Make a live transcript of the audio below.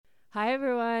Hi,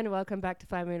 everyone. Welcome back to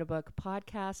Find Me in a Book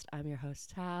podcast. I'm your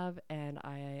host, Tav, and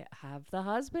I have the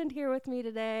husband here with me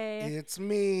today. It's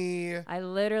me. I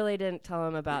literally didn't tell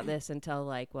him about this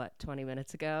until 20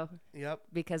 minutes ago? Yep.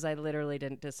 Because I literally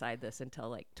didn't decide this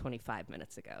until 25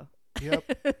 minutes ago.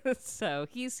 Yep. So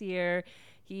he's here.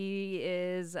 He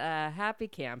is a happy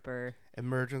camper.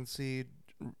 Emergency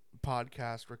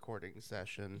podcast recording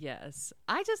session. Yes.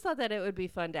 I just thought that it would be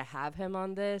fun to have him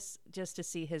on this just to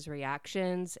see his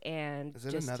reactions and Is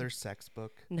it another sex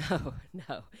book? No.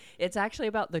 It's actually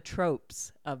about the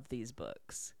tropes of these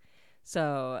books.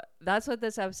 So that's what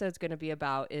this episode's going to be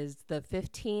about, is the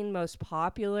 15 most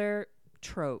popular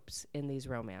tropes in these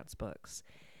romance books.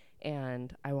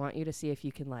 And I want you to see if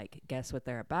you can guess what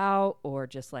they're about, or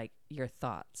just your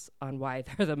thoughts on why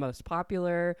they're the most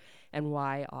popular and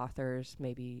why authors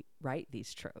maybe write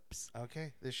these tropes.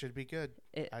 Okay, this should be good.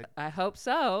 I hope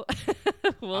so.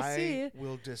 We'll see. I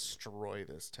will destroy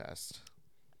this test.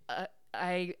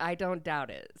 I don't doubt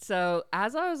it. So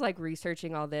as I was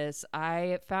researching all this,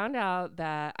 I found out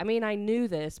that, I knew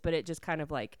this, but it just kind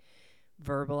of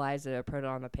verbalized it or put it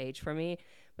on the page for me.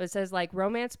 But it says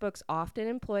romance books often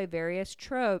employ various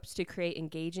tropes to create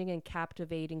engaging and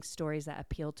captivating stories that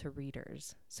appeal to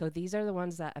readers. So these are the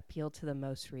ones that appeal to the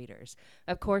most readers.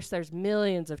 Of course, there's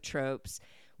millions of tropes.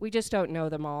 We just don't know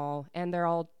them all, and they're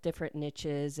all different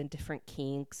niches and different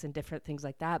kinks and different things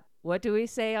like that. What do we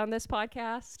say on this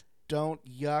podcast? Don't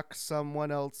yuck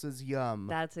someone else's yum.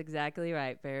 That's exactly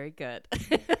right. Very good.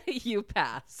 You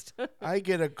passed. I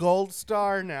get a gold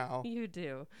star now. You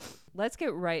do. Let's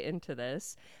get right into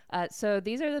this. So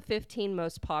these are the 15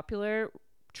 most popular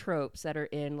tropes that are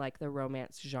in the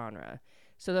romance genre.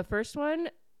 So the first one,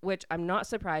 which I'm not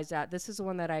surprised at, this is the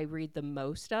one that I read the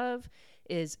most of,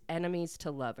 is enemies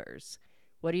to lovers.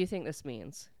 What do you think this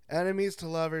means? Enemies to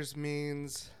lovers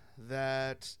means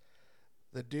that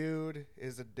the dude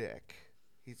is a dick.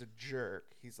 He's a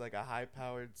jerk. He's a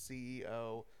high-powered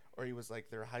CEO, or he was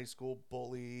their high school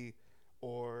bully,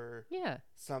 or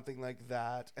something like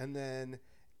that. And then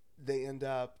they end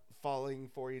up falling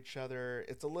for each other.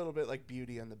 It's a little bit like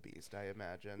Beauty and the Beast, I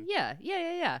imagine.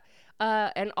 Yeah.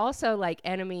 And also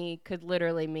enemy could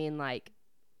literally mean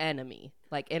enemy,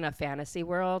 in a fantasy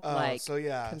world. So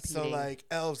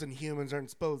elves and humans aren't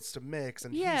supposed to mix,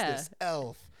 and he's this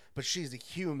elf, but she's a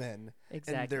human.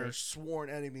 Exactly. And they're sworn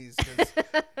enemies because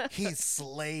he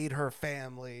slayed her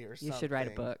family or something. You should write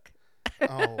a book.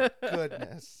 Oh,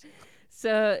 goodness.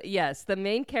 So, yes, the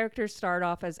main characters start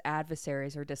off as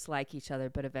adversaries or dislike each other,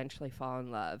 but eventually fall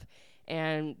in love.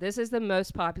 And this is the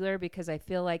most popular because I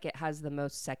feel like it has the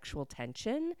most sexual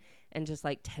tension and just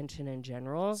tension in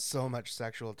general. So much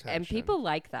sexual tension. And people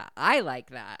like that. I like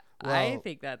that. Well, I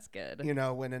think that's good.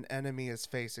 When an enemy is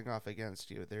facing off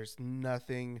against you, there's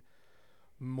nothing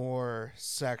more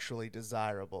sexually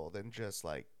desirable than just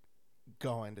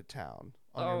going to town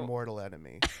on your mortal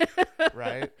enemy.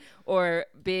 Right? Or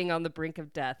being on the brink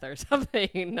of death or something.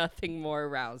 Nothing more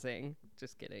arousing.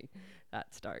 Just kidding.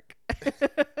 That's dark.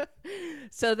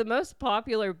 So the most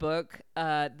popular book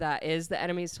that is the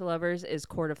enemies to lovers is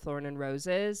Court of Thorn and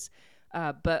Roses.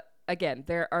 But again,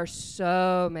 there are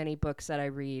so many books that I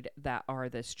read that are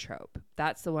this trope.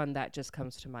 That's the one that just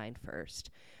comes to mind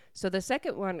first. So the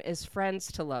second one is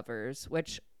Friends to Lovers,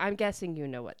 which I'm guessing you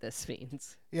know what this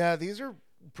means. Yeah, these are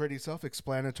pretty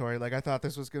self-explanatory. I thought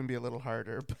this was going to be a little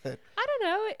harder, but I don't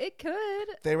know. It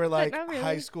could. They were really.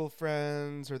 High school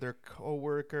friends or their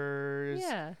co-workers.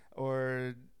 Yeah.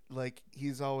 Or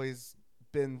he's always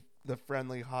been the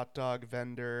friendly hot dog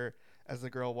vendor as the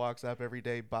girl walks up every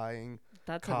day buying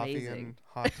coffee and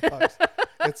hot dogs.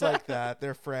 It's like that.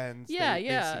 They're friends. Yeah.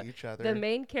 They see each other. The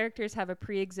main characters have a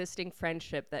pre-existing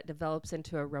friendship that develops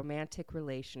into a romantic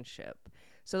relationship.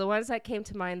 So the ones that came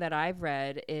to mind that I've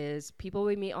read is People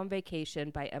We Meet on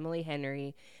Vacation by Emily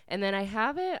Henry. And then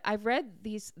I've read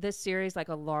this series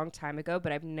a long time ago,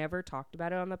 but I've never talked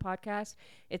about it on the podcast.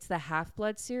 It's the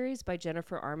Half-Blood series by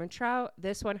Jennifer Armentrout.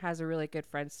 This one has a really good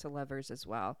Friends to Lovers as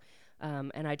well.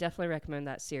 And I definitely recommend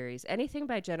that series. Anything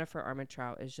by Jennifer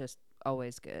Armentrout is just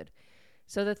always good.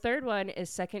 So the third one is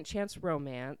Second Chance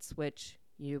Romance, which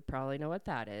you probably know what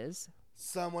that is.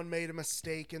 Someone made a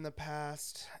mistake in the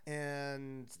past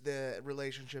and the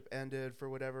relationship ended for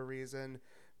whatever reason,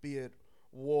 be it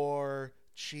war,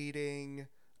 cheating,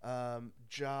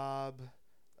 job,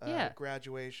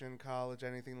 graduation, college,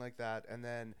 anything like that. And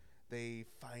then they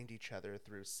find each other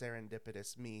through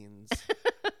serendipitous means.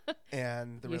 And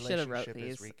and the You should have wrote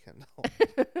relationship is these.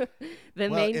 rekindled. The Well,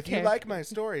 main if you character. like my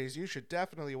stories, you should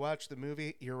definitely watch the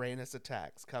movie Uranus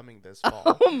Attacks coming this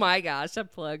fall. Oh my gosh, a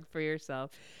plug for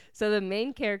yourself. So the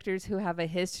main characters who have a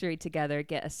history together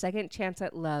get a second chance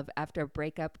at love after a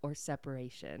breakup or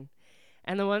separation.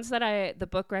 And the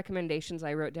book recommendations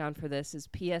I wrote down for this is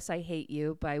P.S. I Hate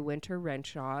You by Winter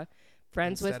Renshaw.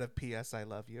 Friends with Instead of P.S. I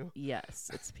Love You. Yes,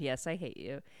 it's P.S. I Hate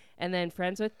You. And then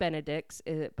Friends with Benedicts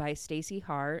by Stacey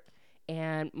Hart,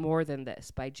 and More Than This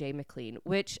by Jay McLean,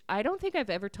 which I don't think I've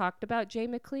ever talked about Jay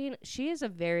McLean. She is a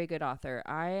very good author.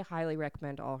 I highly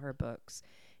recommend all her books.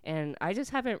 And I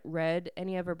just haven't read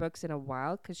any of her books in a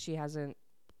while because she hasn't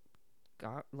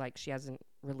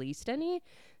released any.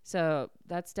 So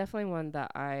that's definitely one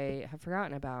that I have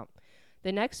forgotten about.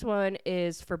 The next one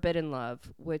is Forbidden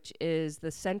Love, which is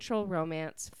the central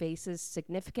romance faces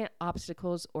significant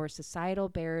obstacles or societal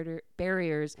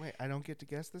barriers. Wait, I don't get to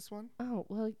guess this one? Oh,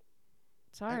 well,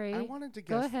 sorry. I wanted to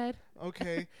guess. Go ahead.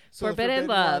 Okay. So Forbidden the forbidden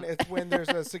Love. one, it's when there's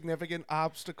a significant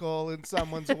obstacle in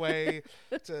someone's way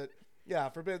to, yeah,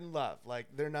 forbidden love. Like,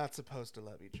 they're not supposed to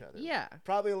love each other. Yeah.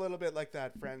 Probably a little bit like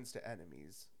that friends to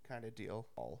enemies kind of deal.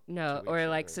 No, to or each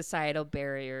like other. societal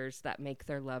barriers that make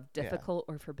their love difficult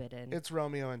or forbidden. It's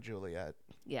Romeo and Juliet.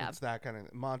 Yeah. It's that kind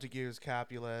of Montagues,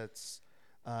 Capulets,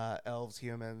 elves,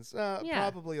 humans. Yeah.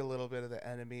 Probably a little bit of the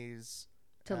enemies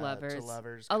To lovers. To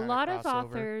lovers. A kinda lot of crossover.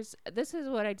 authors, this is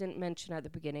what I didn't mention at the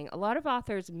beginning, a lot of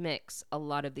authors mix a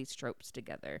lot of these tropes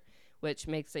together, which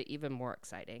makes it even more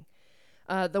exciting.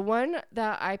 The one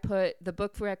that I put, the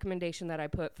book recommendation that I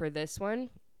put for this one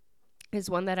is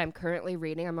one that I'm currently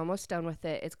reading. I'm almost done with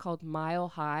it. It's called Mile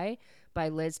High by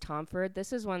Liz Tomford.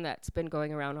 This is one that's been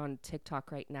going around on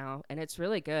TikTok right now, and it's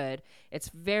really good. It's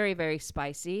very, very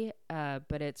spicy,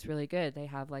 but it's really good. They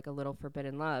have like a little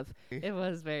forbidden love. It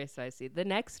was very spicy. The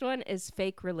next one is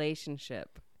Fake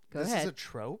Relationship. Go This ahead. is a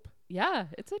trope? Yeah,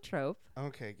 it's a trope.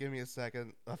 Okay, give me a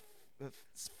second.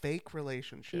 Fake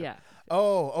relationship. Yeah.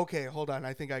 Oh, okay. Hold on.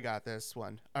 I think I got this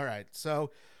one. All right. So,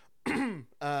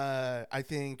 I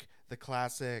think the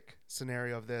classic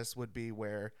scenario of this would be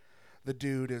where the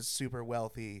dude is super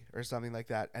wealthy or something like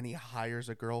that, and he hires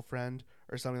a girlfriend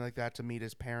or something like that to meet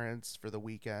his parents for the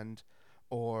weekend,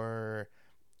 or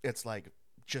it's like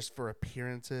just for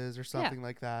appearances or something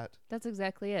like that. That's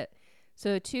exactly it.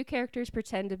 So, two characters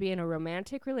pretend to be in a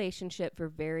romantic relationship for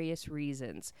various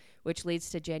reasons, which leads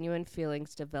to genuine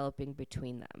feelings developing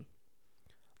between them.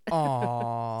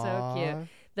 Aww. So cute.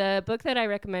 The book that I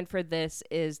recommend for this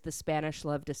is The Spanish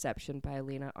Love Deception by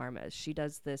Alina Armas. She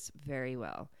does this very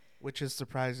well. Which is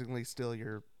surprisingly still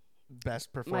your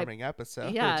best performing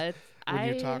episode. Yeah. When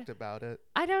you talked about it.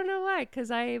 I don't know why,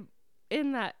 because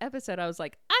in that episode, I was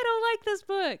like, I don't like this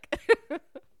book.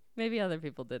 Maybe other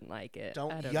people didn't like it.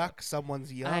 Don't I don't yuck know.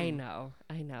 someone's yum. I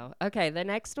know. Okay, the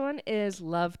next one is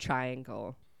Love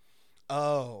Triangle.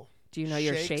 Oh. Do you know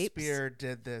your shapes? Shakespeare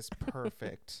did this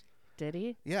perfect. Did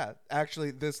he? Yeah.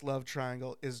 Actually, this love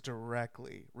triangle is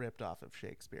directly ripped off of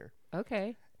Shakespeare.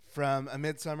 Okay. From A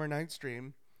Midsummer Night's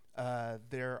Dream,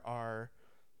 there are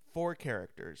 4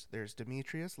 characters. There's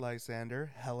Demetrius,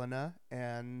 Lysander, Helena,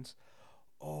 and...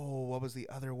 Oh, what was the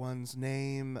other one's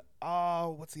name? Oh,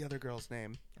 what's the other girl's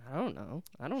name? I don't know.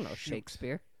 Shoot.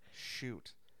 Shakespeare.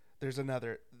 Shoot. There's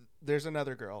another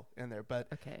girl in there, but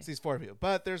Okay. it's these 4 of you.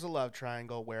 But there's a love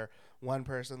triangle where one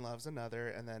person loves another,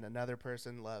 and then another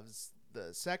person loves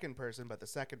the second person, but the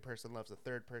second person loves the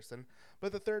third person,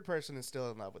 but the third person is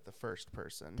still in love with the first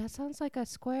person. That sounds like a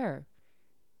square.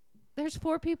 There's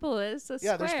 4 people. It's a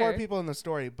square. Yeah, there's 4 people in the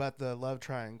story, but the love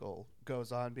triangle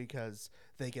goes on because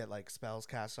they get like spells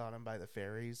cast on them by the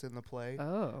fairies in the play.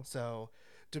 Oh. So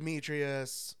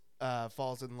Demetrius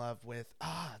falls in love with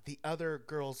the other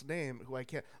girl's name, who I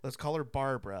can't. Let's call her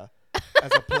Barbara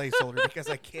as a placeholder because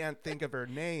I can't think of her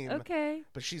name. Okay.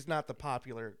 But she's not the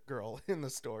popular girl in the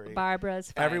story.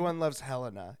 Barbara's fine. Everyone loves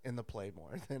Helena in the play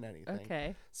more than anything.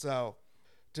 Okay. So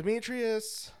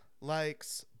Demetrius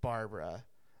likes Barbara.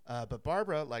 But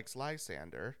Barbara likes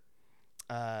Lysander.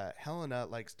 Helena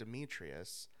likes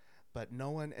Demetrius, but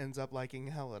no one ends up liking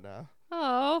Helena.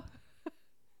 Oh.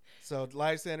 So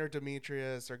Lysander and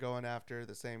Demetrius are going after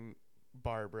the same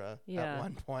Barbara at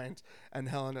one point, and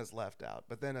Helena's left out.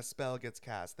 But then a spell gets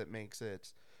cast that makes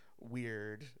it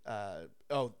weird.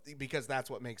 Because that's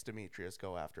what makes Demetrius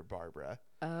go after Barbara.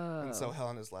 Oh. And so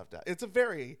Helena's left out. It's a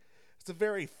very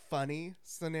funny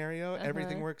scenario.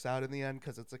 Everything works out in the end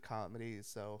because it's a comedy.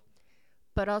 So,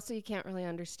 but also you can't really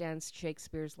understand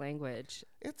Shakespeare's language.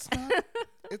 It's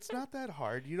not that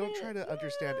hard. You don't try to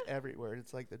understand every word.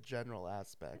 It's like the general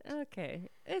aspect. Okay,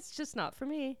 it's just not for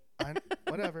me.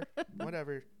 Whatever.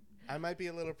 I might be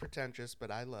a little pretentious, but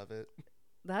I love it.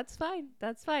 That's fine.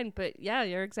 That's fine. But yeah,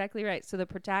 you're exactly right. So the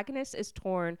protagonist is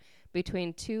torn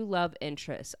between two love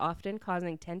interests, often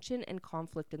causing tension and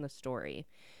conflict in the story.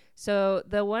 So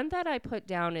the one that I put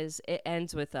down is It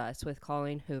Ends With Us with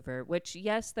Colleen Hoover, which,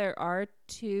 yes, there are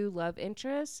two love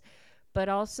interests, but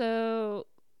also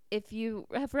if you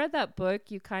have read that book,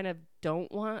 you kind of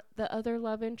don't want the other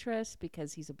love interest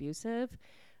because he's abusive.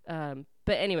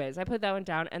 But anyways, I put that one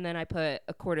down, and then I put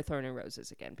A Court of Thorn and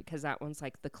Roses again because that one's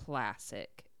like the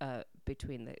classic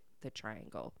between the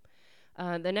triangle.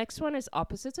 The next one is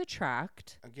Opposites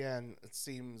Attract. Again, it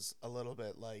seems a little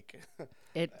bit like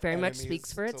It very much enemies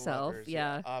speaks for to itself. lovers.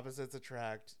 Yeah. Opposites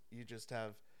attract. You just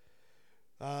have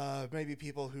maybe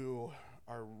people who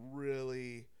are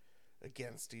really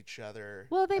against each other.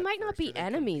 Well, they at might not first, be or they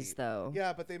enemies, compete. though.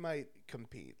 Yeah, but they might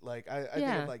compete. Like I think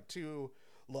Yeah. of like two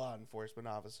law enforcement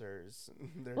officers.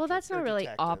 Well, that's they're not really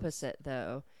detectives. opposite,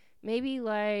 though. Maybe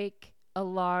like a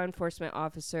law enforcement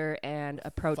officer and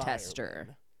a protester.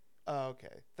 Firemen. Oh,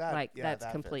 okay. That, Like, yeah, that's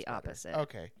that complete fits better. opposite.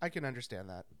 Okay, I can understand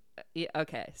that. Yeah,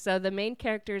 okay. So the main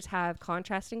characters have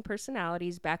contrasting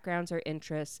personalities, backgrounds, or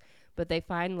interests, but they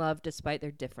find love despite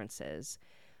their differences.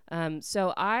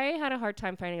 So I had a hard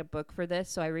time finding a book for this,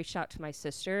 so I reached out to my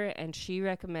sister, and she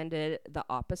recommended The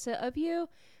Opposite of You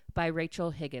by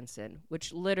Rachel Higginson,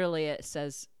 which literally it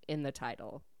says in the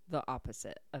title, The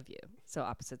Opposite of You. So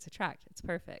opposites attract. It's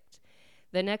perfect.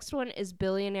 The next one is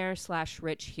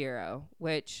Billionaire/Rich Hero,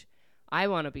 which I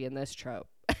want to be in this trope.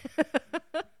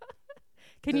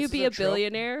 Can This you is be a trope,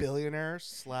 billionaire?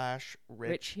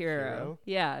 Billionaire/rich hero.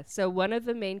 Yeah. So one of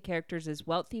the main characters is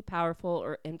wealthy, powerful,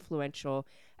 or influential,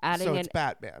 adding So it's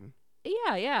Batman.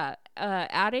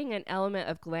 adding an element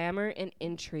of glamour and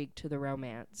intrigue to the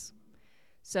romance.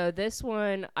 So this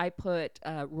one I put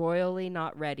Royally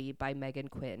Not Ready by Megan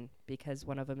Quinn because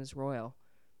one of them is royal.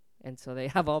 And so they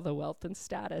have all the wealth and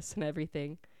status and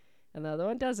everything. And the other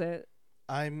one doesn't.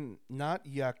 I'm not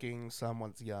yucking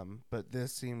someone's yum, but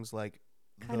this seems like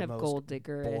Kind the of most gold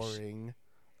digger-ish. boring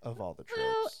of all the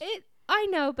Well, tropes. I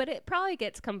know, but it probably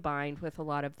gets combined with a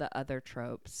lot of the other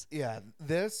tropes. Yeah,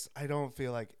 this I don't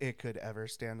feel like it could ever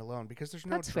stand alone because there's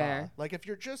no That's draw. fair. Like if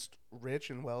you're just rich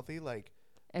and wealthy, like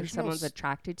And there's no someone's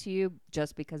attracted to you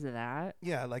just because of that.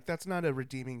 yeah, like that's not a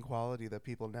redeeming quality that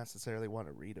people necessarily want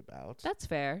to read about. That's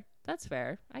fair. That's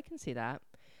fair. I can see that.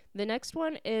 The next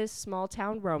one is Small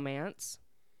Town Romance.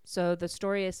 So the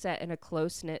story is set in a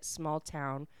close-knit small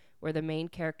town where the main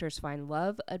characters find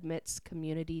love amidst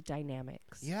community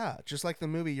dynamics. Yeah, just like the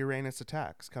movie Uranus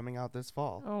Attacks coming out this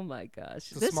fall. Oh my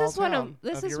gosh. It's a This small is one of town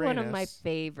this of is one of my Uranus.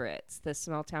 favorites, the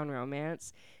Small Town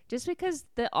Romance, just because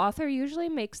the author usually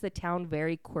makes the town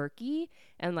very quirky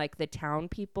and like the town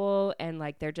people and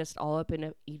like they're just all up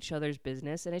in each other's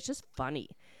business and it's just funny.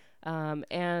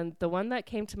 And the one that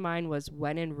came to mind was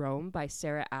When in Rome by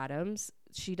Sarah Adams.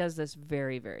 She does this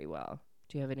very, very well.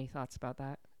 Do you have any thoughts about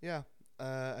that? Yeah.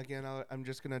 Again, I'm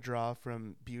just going to draw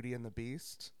from Beauty and the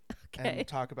Beast Okay. and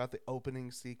talk about the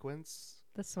opening sequence.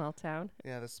 The small town.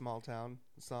 Yeah, the small town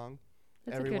song.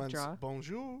 That's Everyone's a good draw.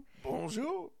 bonjour,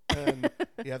 bonjour. And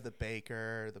you have the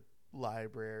baker, the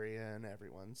librarian,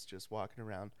 everyone's just walking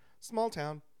around. Small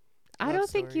town. I Love don't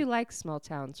think story. you like small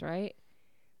towns, right?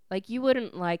 Like you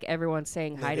wouldn't like everyone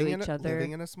saying hi to each other.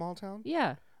 Living in a small town?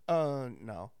 Yeah,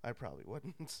 No, I probably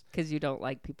wouldn't. because you don't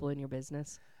like people in your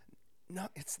business. No,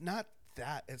 it's not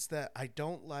that. It's that I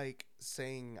don't like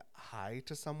saying hi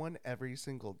to someone every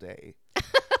single day.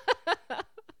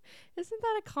 Isn't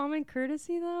that a common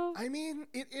courtesy, though? I mean,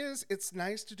 it is. It's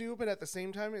nice to do, but at the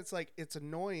same time, it's like it's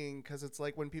annoying because it's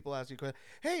like when people ask you,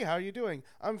 "Hey, how are you doing?"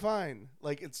 "I'm fine."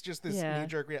 Like it's just this Yeah.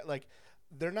 knee-jerk like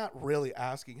they're not really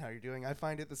asking how you're doing. I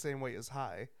find it the same way as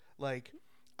hi. Like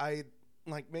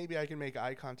maybe I can make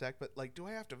eye contact, but like, do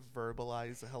I have to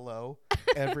verbalize hello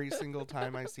every single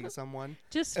time I see someone?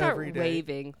 Just start every day?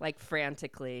 waving, like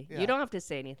frantically. Yeah. You don't have to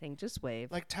say anything. Just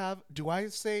wave. Like Tav, do I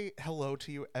say hello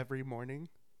to you every morning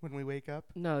when we wake up?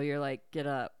 No, you're like, get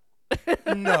up.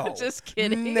 No, Just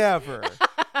kidding. Never.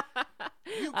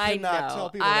 You I cannot know. tell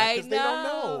people that because they don't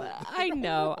know. I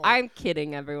know. I'm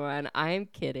kidding, everyone. I'm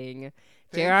kidding.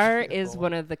 Thank JR you. is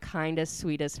one of the kindest,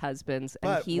 sweetest husbands, and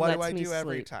But he what lets do I me do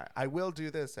every sleep. time? I will do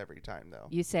this every time, though.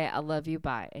 You say, I love you,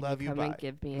 bye. And Love you you, come and bye.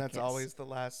 give me And a that's kiss. always the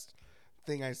last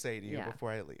thing I say to you Yeah.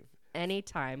 before I leave.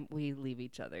 Anytime we leave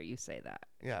each other, you say that.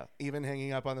 Yeah, even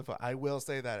hanging up on the phone. I will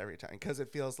say that every time because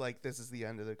it feels like this is the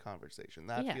end of the conversation.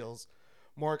 That Yeah. feels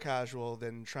more casual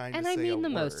than trying And to I say mean a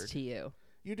the word. most to you.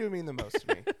 You do mean the most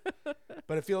to me.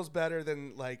 But it feels better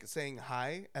than like saying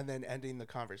hi and then ending the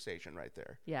conversation right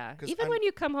there. Yeah. 'Cause Even I'm- when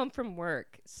you come home from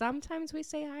work, sometimes we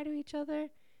say hi to each other,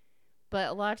 but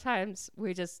a lot of times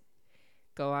we just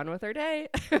go on with our day.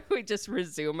 We just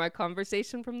resume our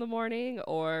conversation from the morning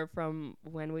or from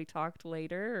when we talked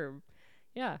later. Or,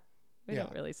 yeah, we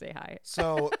don't really say hi.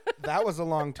 So that was a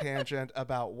long tangent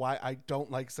about why I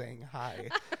don't like saying hi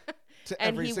to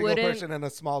And every he single wouldn't- person in a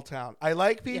small town. I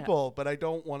like people, but I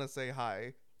don't want to say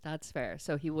hi. That's fair.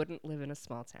 So he wouldn't live in a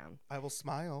small town. I will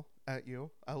smile at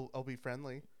you. I'll be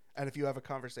friendly. And if you have a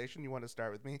conversation you want to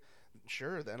start with me,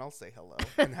 sure, then I'll say hello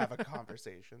and have a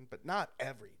conversation, but not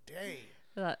every day.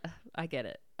 I get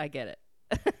it. I get it.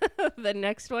 The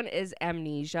next one is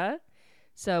amnesia.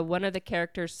 So one of the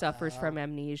characters suffers from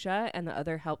amnesia and the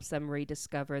other helps them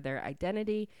rediscover their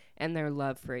identity and their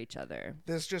love for each other.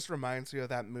 This just reminds me of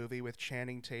that movie with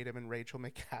Channing Tatum and Rachel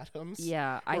McAdams.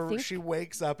 Yeah, I where think she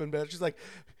wakes up in bed. She's like,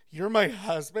 "You're my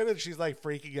husband," and she's like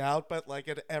freaking out. But like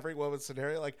in every woman's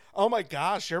scenario, like, "Oh my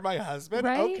gosh, you're my husband."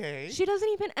 right? Okay. She doesn't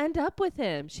even end up with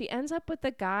him. She ends up with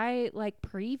the guy like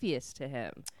previous to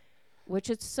him, which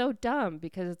is so dumb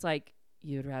because it's like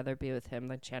you'd rather be with him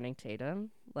than Channing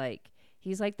Tatum. Like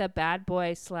he's like the bad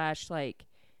boy / like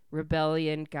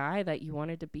rebellion guy that you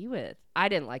wanted to be with. I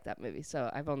didn't like that movie, so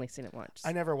I've only seen it once.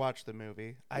 I never watched the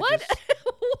movie. What? Why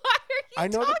are you I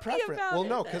know the talking preference. about Well, it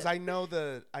no, then? because I know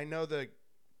the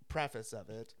preface of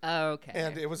it, Oh, okay.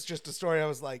 and it was just a story. I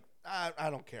was like, I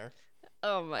don't care.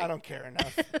 Oh my. I don't care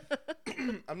enough.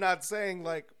 I'm not saying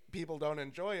like people don't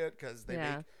enjoy it because they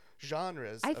make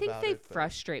genres. I think about they it, but-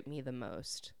 frustrate me the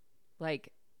most. Like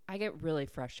I get really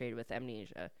frustrated with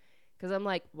amnesia because I'm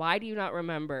like, why do you not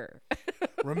remember?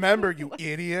 Remember, you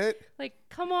idiot. Like,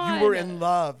 come on. You were in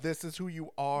love. This is who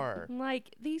you are.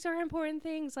 Like, these are important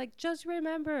things. Like, just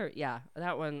remember. Yeah,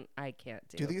 that one I can't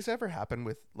do. Do these ever happen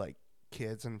with like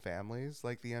kids and families,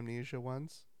 like the amnesia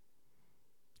ones?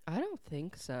 I don't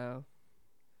think so.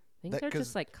 I think That- they're 'cause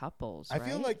just like couples. I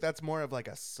feel right? like that's more of like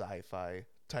a sci-fi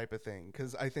type of thing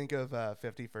because I think of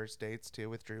 50 First Dates too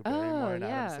with Drew Barrymore and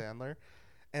Adam Sandler.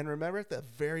 And remember at the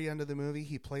very end of the movie,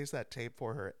 he plays that tape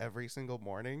for her every single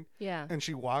morning. Yeah. And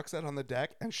she walks out on the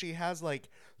deck and she has like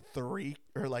 3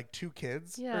 or like 2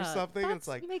 kids Yeah. or something. That It's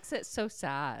like, makes it so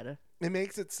sad. it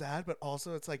makes it sad, but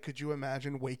also it's like, could you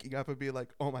imagine waking up and be like,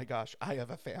 oh my gosh, I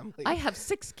have a family. I have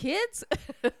 6 kids.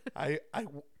 I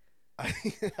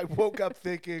I woke up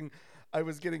thinking I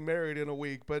was getting married in a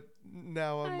week, but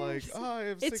now I'm like, oh, I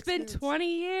have 6 It's been kids.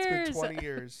 20 years. It's been 20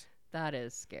 years. That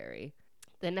is scary.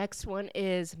 The next one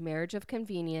is Marriage of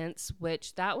Convenience,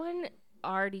 which that one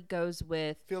already goes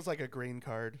with. Feels like a green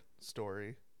card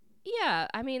story. Yeah,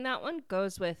 I mean that one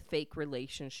goes with fake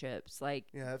relationships. Like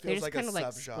Yeah, it they feels just like a kind of like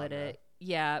subgenre. split it.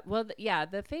 Yeah, well, yeah,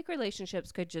 the fake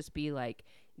relationships could just be like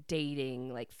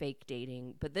dating, like fake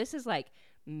dating, but this is like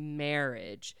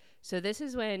marriage. So this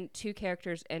is when 2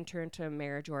 characters enter into a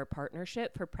marriage or a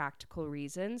partnership for practical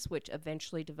reasons, which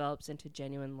eventually develops into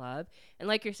genuine love. And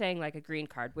like you're saying, like a green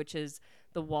card, which is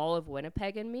The Wall of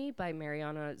Winnipeg and Me by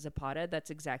Mariana Zapata. That's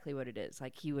exactly what it is.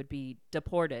 Like he would be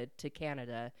deported to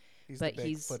Canada. He's But the big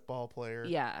he's- football player.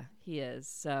 Yeah, he is.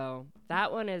 So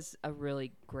that one is a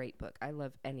really great book. I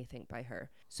love anything by her.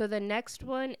 So the next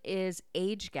one is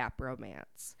Age Gap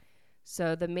Romance.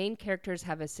 So the main characters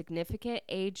have a significant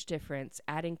age difference,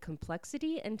 adding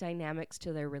complexity and dynamics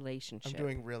to their I'm relationship.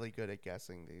 doing really good at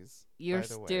guessing these. You're by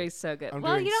the way. doing so good. I'm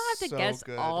Well, doing you don't have to so guess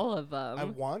good. all of them. I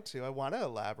want to. I want to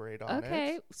elaborate on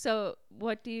Okay, it. so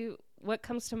what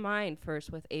comes to mind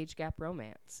first with Age Gap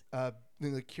Romance?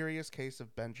 The Curious Case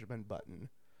of Benjamin Button.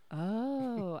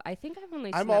 Oh, I think I've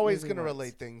only seen I'm that always movie going to once.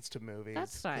 relate things to movies.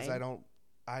 That's Because fine.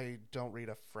 I don't read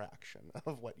a fraction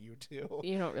of what you do.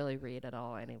 You don't really read at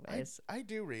all anyways. I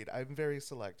do read. I'm very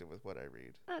selective with what I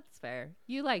read. That's fair.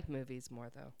 You like movies more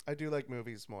though. I do like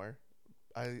movies more.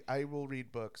 I will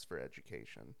read books for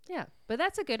education. Yeah, but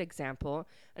that's a good example.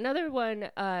 Another one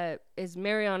is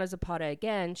Mariana Zapata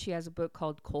again. She has a book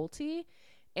called Colty,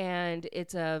 and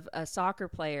it's of a soccer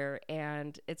player.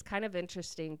 And it's kind of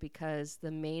interesting because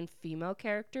the main female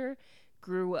character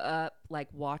grew up like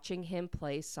watching him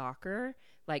play soccer,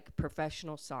 like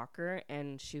professional soccer,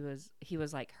 and he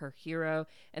was like her hero.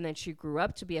 And then she grew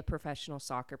up to be a professional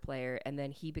soccer player, and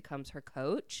then he becomes her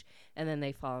coach, and then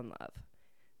they fall in love.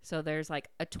 So there's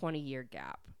like a 20-year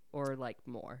gap or like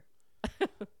more.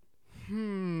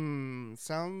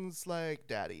 Sounds like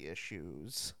daddy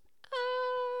issues.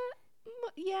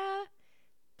 Yeah,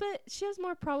 but she has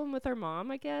more problem with her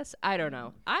mom, I guess. I don't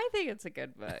know. I think it's a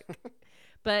good book.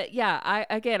 But yeah,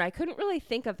 I couldn't really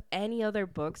think of any other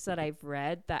books that I've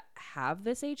read that have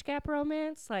this age gap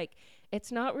romance. Like,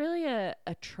 it's not really a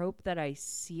trope that I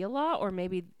see a lot, or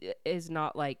maybe is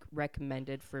not like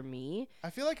recommended for me. I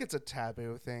feel like it's a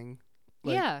taboo thing.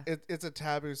 Like, Yeah. It's a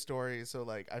taboo story. So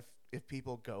like, if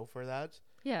people go for that,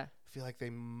 Yeah. feel like they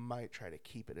might try to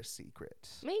keep it a secret.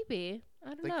 Maybe. I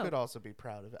don't They know. could also be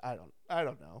proud of it. I don't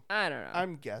know. I don't know.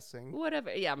 I'm guessing.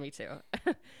 Whatever. Yeah, me too.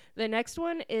 The next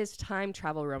one is time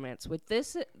travel romance. With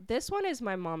this one is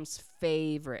my mom's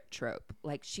favorite trope.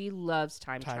 Like, she loves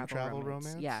time travel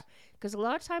romance. Yeah, because a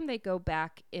lot of time they go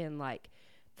back in like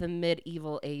the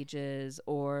medieval ages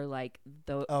or like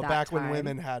Oh, that back time. when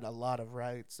women had a lot of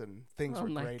rights and things Oh were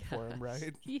my great for them, gosh.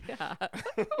 right? Yeah. Oh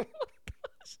my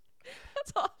gosh,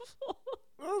 that's awful.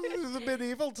 Well, this is the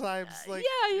medieval times. Like,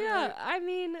 yeah. right. I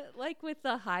mean, like with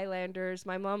the Highlanders,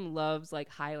 my mom loves like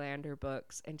Highlander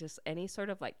books and just any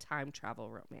sort of like time travel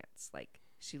romance. Like,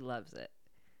 she loves it.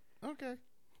 Okay.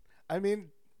 I mean,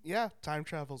 yeah, time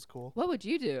travel's cool. What would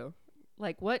you do?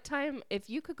 Like, what time, if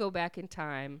you could go back in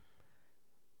time?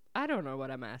 I don't know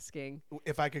what I'm asking.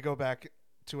 If I could go back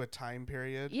to a time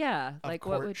period, Yeah, of like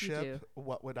courtship,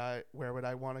 what would you do? where would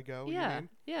I want to go? Yeah, You mean?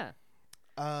 yeah.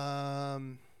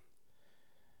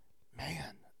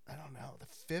 Man, I don't know.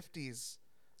 The 50s.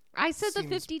 I said the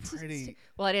seems 50s. pretty-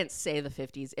 Well, I didn't say the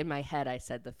 50s. In my head, I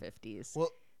said the 50s. Well,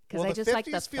 because well, I the just 50s like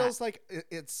the feels like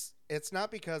it's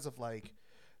not because of like,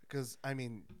 because I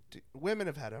mean, women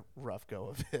have had a rough go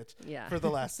of it Yeah. for the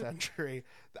last century.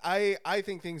 I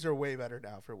think things are way better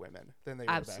now for women than they were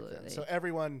back then. Absolutely. So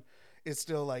everyone is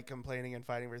still like complaining and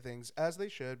fighting for things as they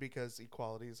should, because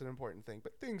equality is an important thing.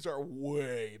 But things are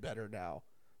way better now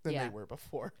than Yeah. they were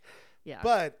before. Yeah.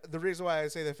 But the reason why I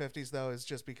say the 50s though is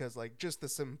just because like just the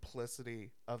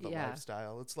simplicity of the Yeah.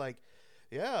 lifestyle. It's like,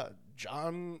 yeah,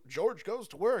 George goes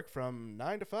to work from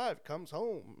 9 to 5, comes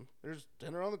home. There's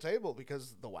dinner on the table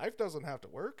because the wife doesn't have to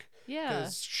work. Yeah.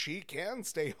 Because she can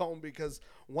stay home, because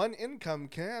one income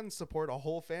can support a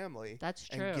whole family. That's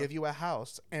true. And give you a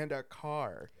house and a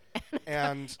car.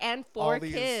 and and all 4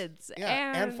 these- kids.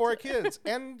 Yeah, and 4 kids.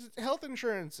 And health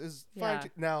insurance is fine. Yeah.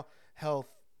 Now,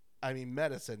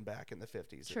 medicine back in the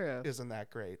 50s True. isn't that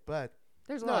great. But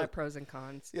There's a No. lot of pros and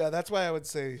cons. yeah, that's why I would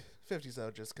say 50s though,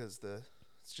 just because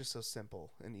it's just so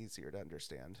simple and easier to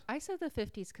understand. I said the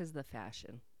 50s because the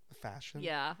fashion. The fashion.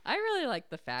 Yeah, I really like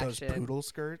the Those fashion. poodle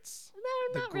skirts.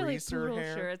 No, the not really greaser poodle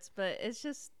hair. shirts, but it's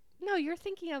just no. You're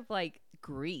thinking of like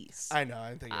Greece. I know.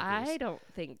 I'm thinking. I don't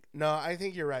think No, I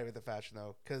think you're right with the fashion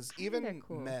though, because I think they're even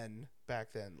cool. men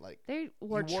back then, like they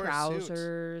wore wore a suit.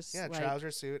 trousers. yeah, like,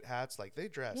 trouser suit, hats, like they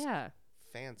dressed Yeah,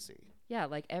 fancy. yeah.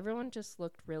 Like everyone just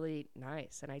looked really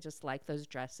nice, and I just like those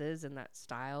dresses and that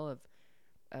style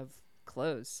of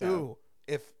clothes. So. Ooh,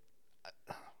 if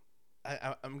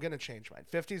I'm gonna change mine.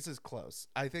 50s is close.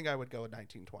 I think I would go with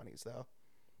 1920s though.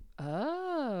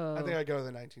 Oh. I think I'd go with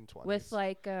the 1920s with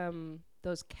like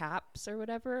those caps or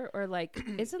whatever, or like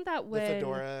isn't that the when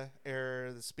fedora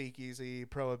era, the speakeasy,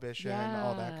 prohibition,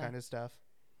 all that Yeah. kind of stuff.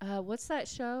 what's that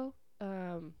show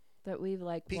that we've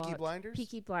like Peaky watched? Blinders.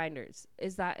 Peaky Blinders.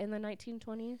 Is that in the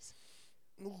 1920s?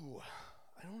 Ooh,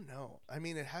 I don't know. I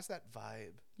mean, it has that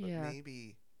vibe, but Yeah.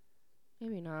 maybe.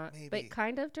 Maybe not. Maybe. But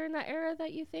kind of during that era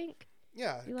that you think?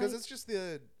 Yeah, You because like- it's just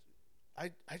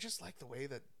I just like the way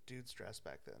that dudes dress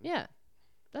back then. Yeah.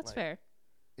 That's Like, fair.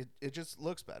 It just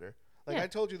looks better. Like Yeah. I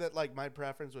told you that like my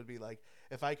preference would be like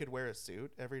if I could wear a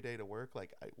suit every day to work,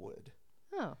 like I would.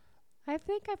 Oh. I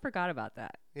think I forgot about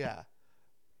that. Yeah.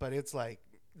 But it's like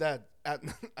that at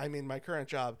I mean my current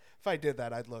job, if I did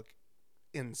that I'd look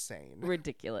insane.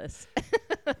 Ridiculous.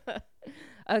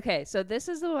 Okay, so this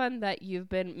is the one that you've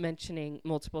been mentioning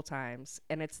multiple times,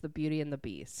 and it's the Beauty and the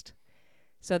Beast.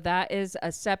 So that is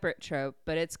a separate trope,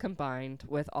 but it's combined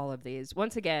with all of these.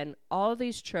 Once again, all of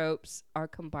these tropes are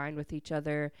combined with each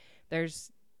other.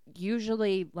 There's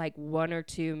usually like 1 or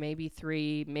 2, maybe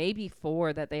 3, maybe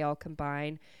 4 that they all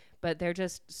combine, but they're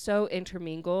just so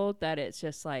intermingled that it's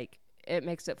just like it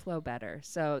makes it flow better.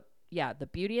 So yeah, the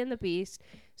Beauty and the Beast.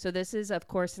 So this is, of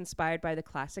course, inspired by the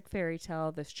classic fairy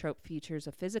tale. This trope features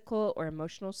a physical or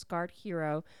emotional scarred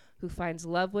hero who finds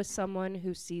love with someone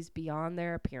who sees beyond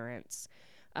their appearance.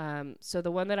 So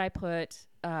the one that I put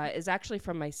is actually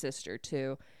from my sister,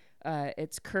 too.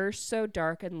 It's Cursed So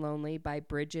Dark and Lonely by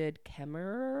Bridget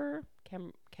Kemmerer.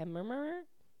 Kemmerer?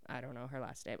 I don't know her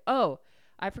last name. Oh,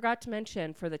 I forgot to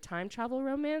mention, for the time travel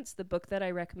romance, the book that I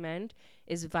recommend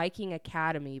is Viking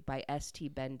Academy by S.T.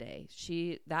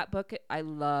 Bende. That book, I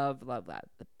love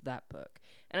that book.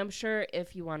 And I'm sure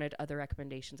if you wanted other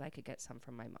recommendations, I could get some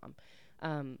from my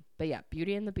mom. But yeah,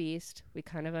 Beauty and the Beast, we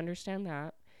kind of understand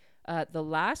that. The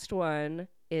last one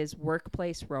is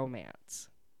Workplace Romance,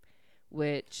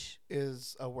 which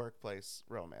Is a workplace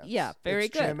romance. Yeah, very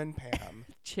it's good. Jim and Pam.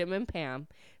 Jim and Pam.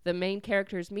 The main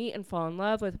characters meet and fall in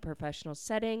love with a professional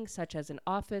setting, such as an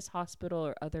office, hospital,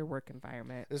 or other work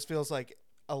environment. This feels like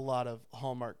a lot of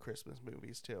Hallmark Christmas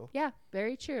movies too. Yeah,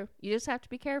 very true. You just have to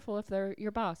be careful if they're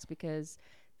your boss, because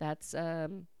that's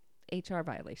HR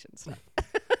violation stuff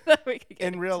that we could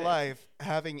get In real into. life,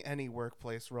 having any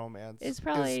workplace romance It's is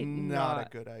probably not a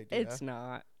good idea. It's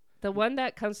not. The one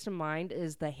that comes to mind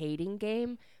is The Hating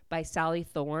Game by Sally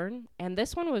Thorne. And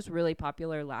this one was really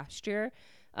popular last year,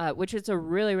 which is a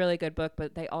really, really good book.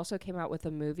 But they also came out with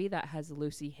a movie that has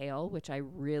Lucy Hale, which I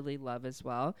really love as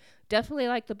well. Definitely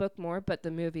like the book more, but the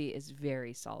movie is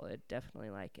very solid. Definitely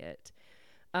like it.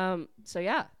 So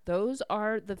yeah, those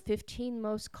are the 15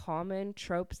 most common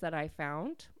tropes that I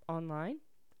found online.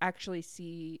 Actually,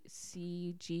 CGT,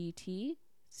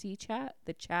 C chat,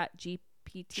 the chat GPT.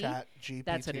 Chat GPT.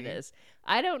 That's what it is.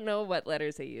 I don't know what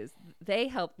letters they use. They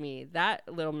helped me. That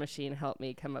little machine helped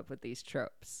me come up with these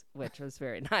tropes, which was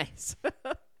very nice.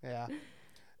 Yeah.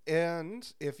 And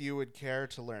if you would care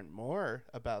to learn more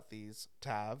about these,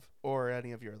 Tav, or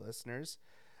any of your listeners,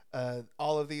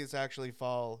 all of these actually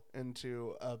fall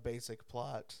into a basic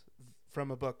plot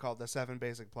from a book called The 7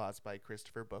 Basic Plots by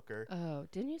Christopher Booker. Oh,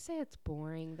 didn't you say it's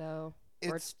boring though?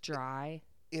 Or it's dry?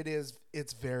 It is.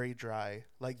 It's very dry.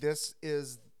 Like this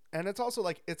is, and it's also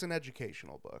like it's an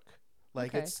educational book.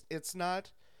 Like Okay. it's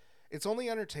not. It's only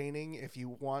entertaining if you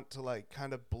want to like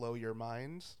kind of blow your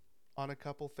mind on a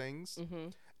couple things. Mm-hmm.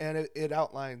 And it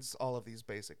outlines all of these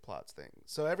basic plots things.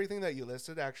 So everything that you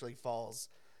listed actually falls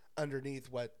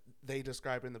underneath what they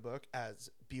describe in the book as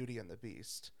Beauty and the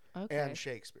Beast Okay. and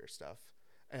Shakespeare stuff.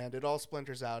 And it all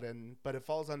splinters out but it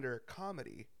falls under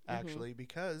comedy actually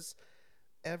because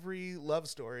every love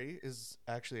story is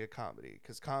actually a comedy,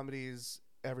 because comedies,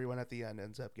 everyone at the end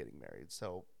ends up getting married.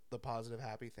 So the positive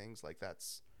happy things, like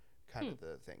that's kind of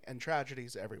the thing. And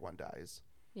tragedies, everyone dies.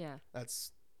 Yeah.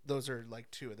 Those are like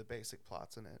two of the basic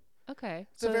plots in it. Okay.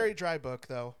 It's a very dry book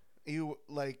though. You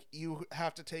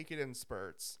have to take it in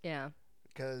spurts, Yeah.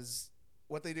 because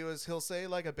what they do is he'll say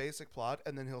like a basic plot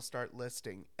and then he'll start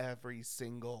listing every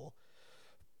single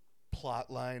plot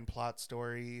line, plot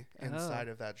story inside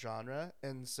of that genre.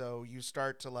 And so you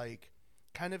start to like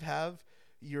kind of have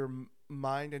your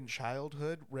mind and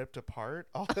childhood ripped apart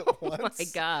all at once. Oh my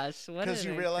gosh. Because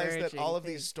you realize that all of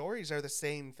these stories are the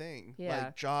same thing. Yeah.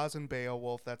 Like Jaws and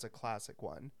Beowulf, that's a classic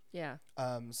one. Yeah.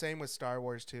 Same with Star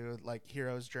Wars too, like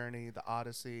Hero's Journey, The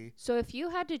Odyssey. So if you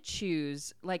had to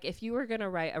choose, like if you were going to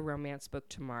write a romance book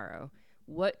tomorrow,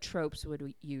 what tropes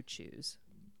would you choose?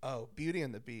 Oh, Beauty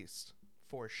and the Beast,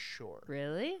 for sure.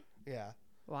 Really? Yeah.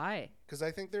 Why? Because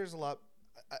I think there's a lot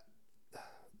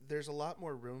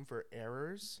more room for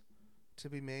errors to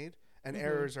be made. And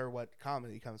errors are what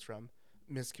comedy comes from.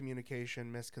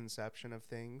 Miscommunication, misconception of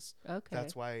things. Okay.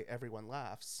 That's why everyone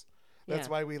laughs. That's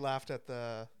why we laughed at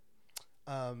the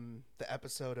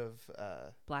episode of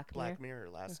Black Mirror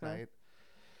last night.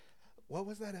 What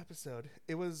was that episode?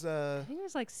 It was I think it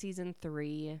was like season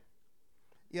 3.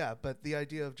 yeah, but the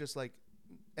idea of just like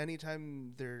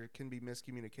anytime there can be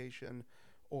miscommunication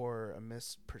or a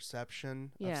misperception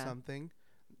of something,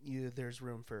 there's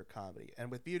room for comedy.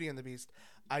 And with Beauty and the Beast,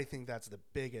 I think that's the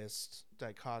biggest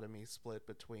dichotomy split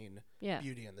between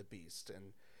Beauty and the Beast.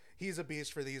 And he's a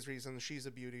beast for these reasons, she's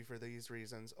a beauty for these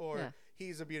reasons, or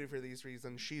he's a beauty for these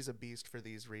reasons, she's a beast for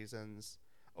these reasons,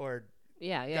 or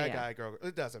guy, girl.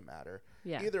 It doesn't matter.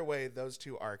 Yeah. Either way, those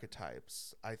two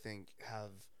archetypes, I think,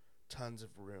 have tons of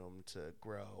room to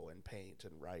grow and paint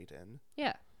and write in.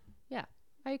 Yeah. Yeah.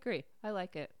 I agree. I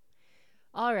like it.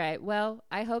 All right. Well,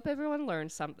 I hope everyone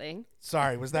learned something.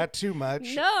 Sorry, was that too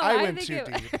much? No, I went too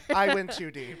deep. I went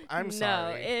too deep. I'm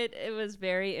sorry. No, it was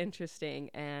very interesting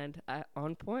and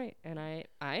on point, and I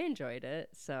enjoyed it.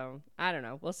 So I don't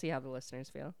know. We'll see how the listeners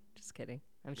feel. Just kidding.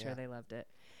 I'm sure they loved it.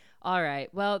 All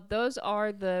right. Well, those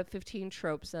are the 15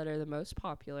 tropes that are the most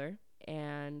popular,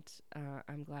 and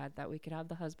I'm glad that we could have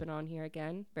the husband on here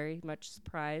again. Very much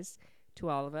surprised to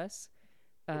all of us.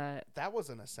 That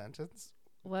wasn't a sentence.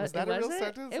 What, was that a real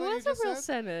sentence? It was a real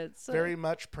sentence. Very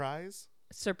much prize.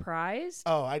 Surprised?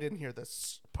 Oh, I didn't hear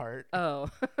this part. Oh,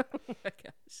 oh my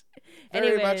gosh.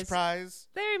 Very much prize.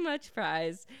 Very much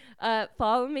prize.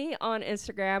 Follow me on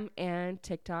Instagram and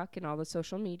TikTok and all the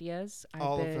social medias.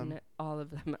 All of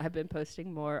them. I've been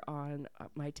posting more on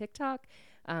my TikTok.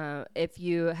 If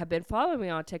you have been following me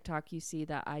on TikTok, you see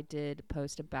that I did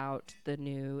post about the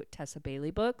new Tessa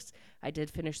Bailey books. I did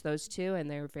finish those 2,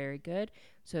 and they're very good.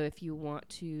 So if you want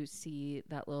to see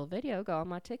that little video, go on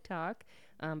my TikTok.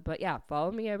 But yeah,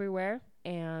 follow me everywhere.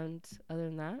 And other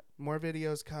than that, more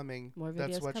videos coming.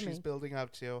 That's what she's building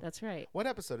up to. That's right. What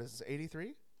episode is this?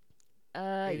 83?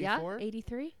 Yeah,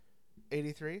 83.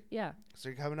 83? Yeah. So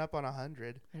you're coming up on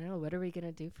 100. I know. What are we going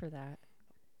to do for that?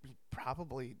 We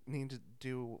probably need to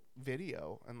do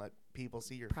video and let people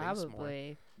see your face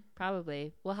more.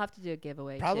 Probably. We'll have to do a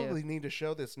giveaway Probably too. need to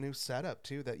show this new setup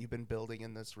too that you've been building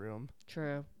in this room.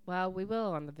 True. Well, we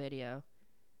will on the video.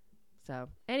 So,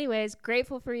 anyways,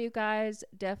 grateful for you guys.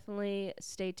 Definitely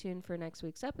stay tuned for next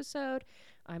week's episode.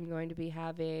 I'm going to be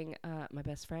having my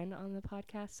best friend on the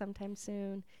podcast sometime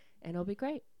soon, and it'll be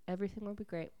great. Everything will be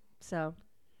great. So,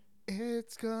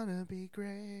 it's gonna be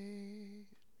great.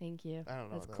 Thank you. I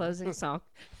don't know. That's closing song.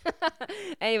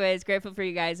 Anyways, grateful for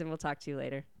you guys, and we'll talk to you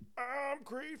later. I'm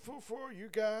grateful for you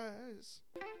guys.